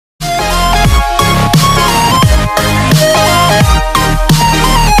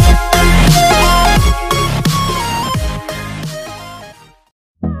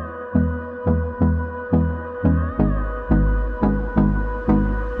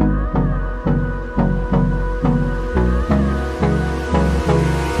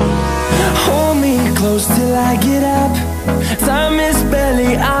close till I get up. Time is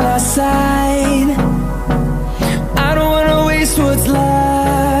barely on our side. I don't wanna waste what's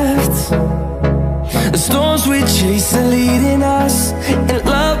left. The storms we chase are leading us, and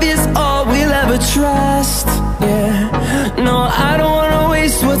love is all we'll ever trust. Yeah, no, I don't wanna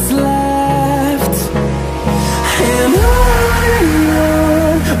waste what's left. And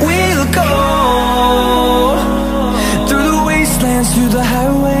on we'll go, through the wastelands, through the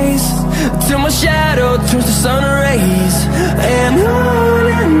highways, till my shadow turns to sun rays. And on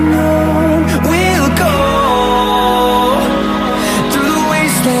we'll go, through the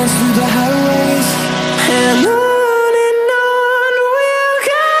wastelands, through the highways, and on we'll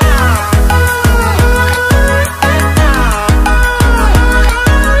go.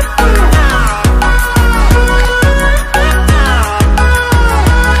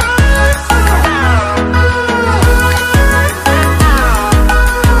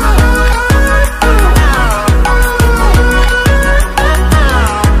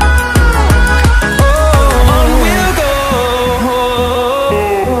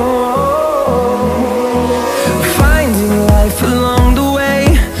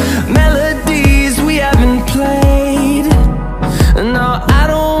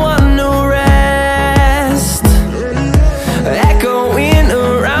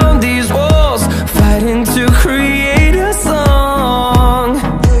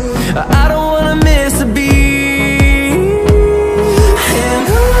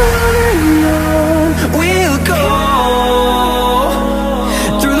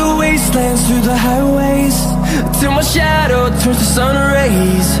 Through the highways, till my shadow turns to sun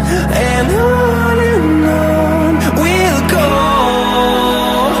rays. And on we'll go,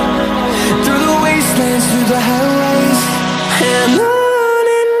 through the wastelands, through the highways, and on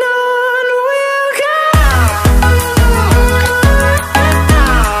we'll go.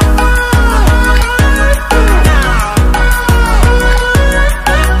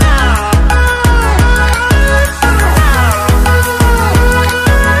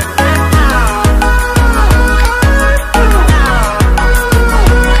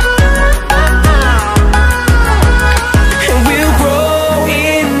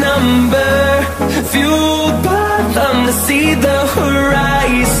 See the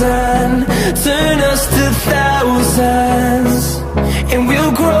horizon, turn us to thousands, and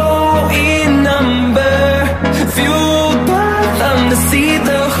we'll grow in number, fueled by them to see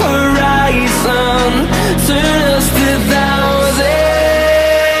the horizon, turn us to thousands.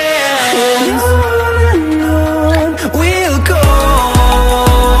 And on we'll go,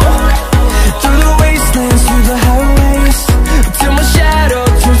 through the wastelands, through the highways, till my shadow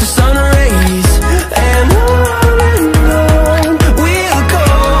turns to sun rays. And we'll go,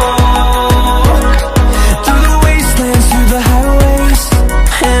 through the wastelands,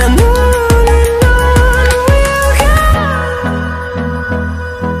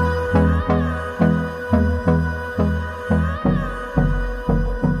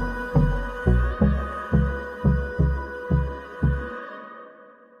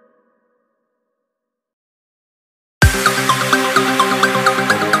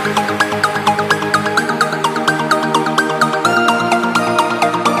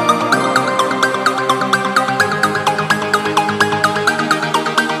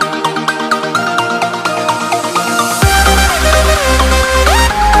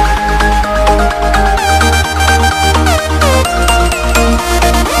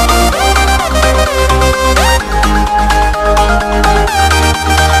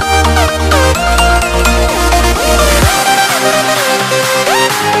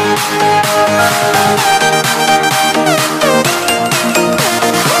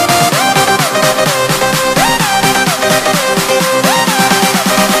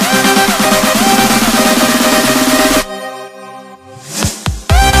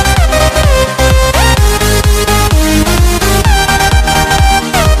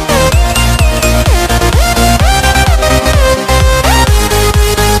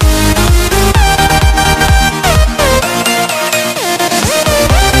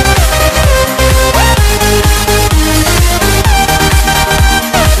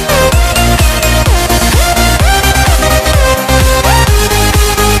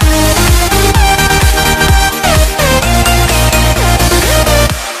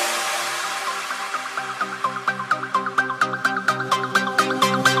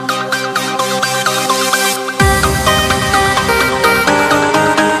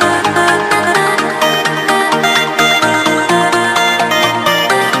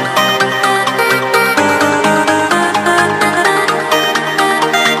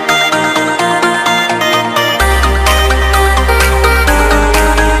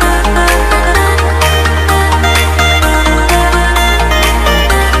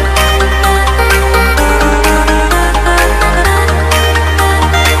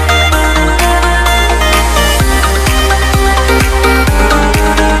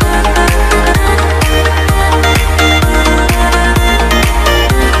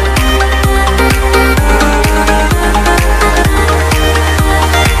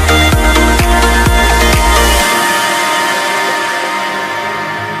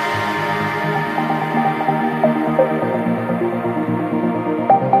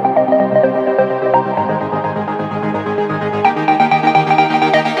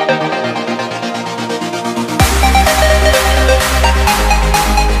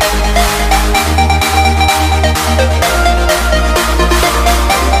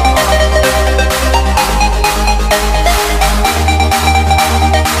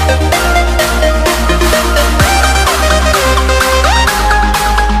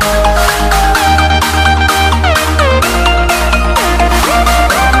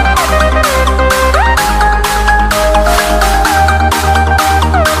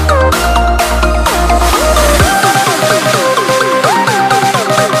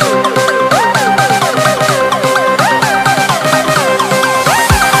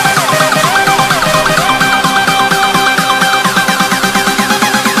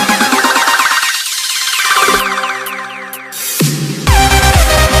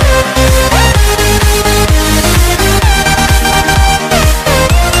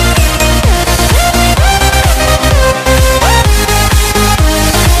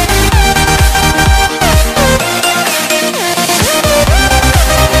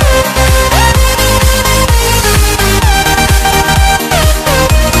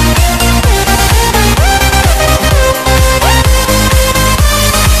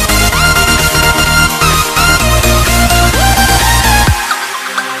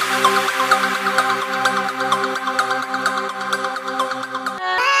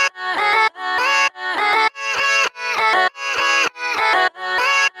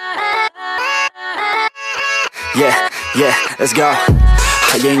 yeah, let's go.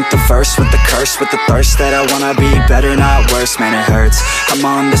 I ain't the first with the curse, with the thirst that I wanna be better, not worse, man it hurts. I'm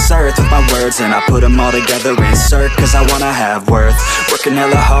on this earth with my words and I put them all together, insert, cause I wanna have worth. Working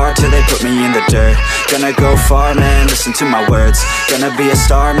hella hard till they put me in the dirt. Gonna go far, man, listen to my words. Gonna be a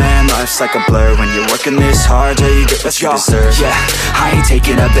star, man, life's like a blur. When you're working this hard, yeah, you get what you deserve. Yeah, I ain't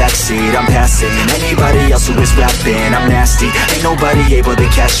taking a backseat, I'm passing anybody else who is rapping. I'm nasty, ain't nobody able to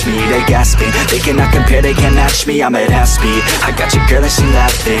catch me. They gasping, they cannot compare, they can't match me. I'm at half speed, I got your girl and she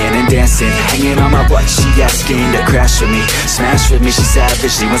laughing and dancing, hanging on my butt, she asking to crash with me, smash with me, she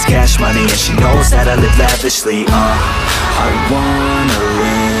savage, she wants cash money, and she knows that I live lavishly. I wanna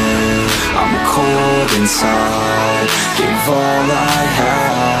live, I'm cold inside, give all I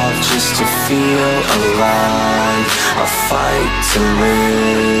have just to feel alive. I fight to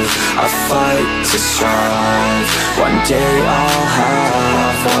live, I fight to strive, one day I'll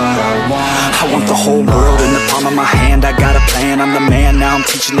have what I want. I want the whole world in the palm of my hand, I got a plan, I'm the man, now I'm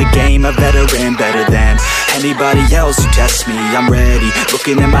teaching the game, a veteran, better than anybody else who tests me. I'm ready,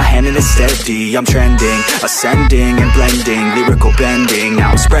 looking at my hand and it's steady. I'm trending, ascending and blending, lyrical bending.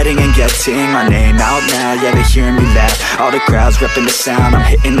 Now I'm spreading and getting my name out now. Yeah, they hearing me laugh, all the crowds repping the sound. I'm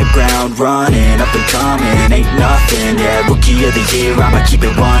hitting the ground, running, up and coming, ain't nothing. Yeah, rookie of the year, I'ma keep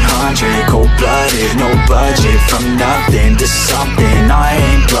it 100. Cold-blooded, no budget, from nothing to something. I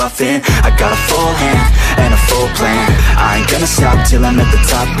ain't bluffing, I got a full hand and a full plan. I ain't gonna stop till I'm at the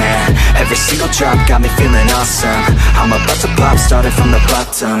top, man. Every single drop got me feeling awesome. I'm about to pop, started from the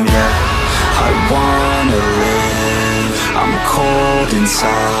bottom, yeah. I wanna live, I'm cold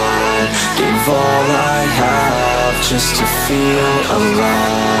inside, give all I have just to feel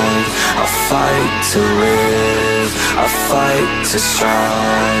alive. I fight to live, I fight to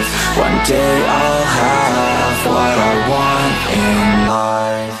strive, one day I'll have what I want in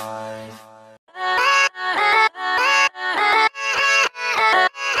life.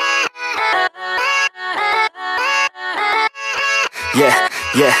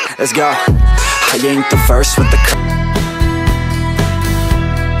 Yeah, let's go. I ain't the first with the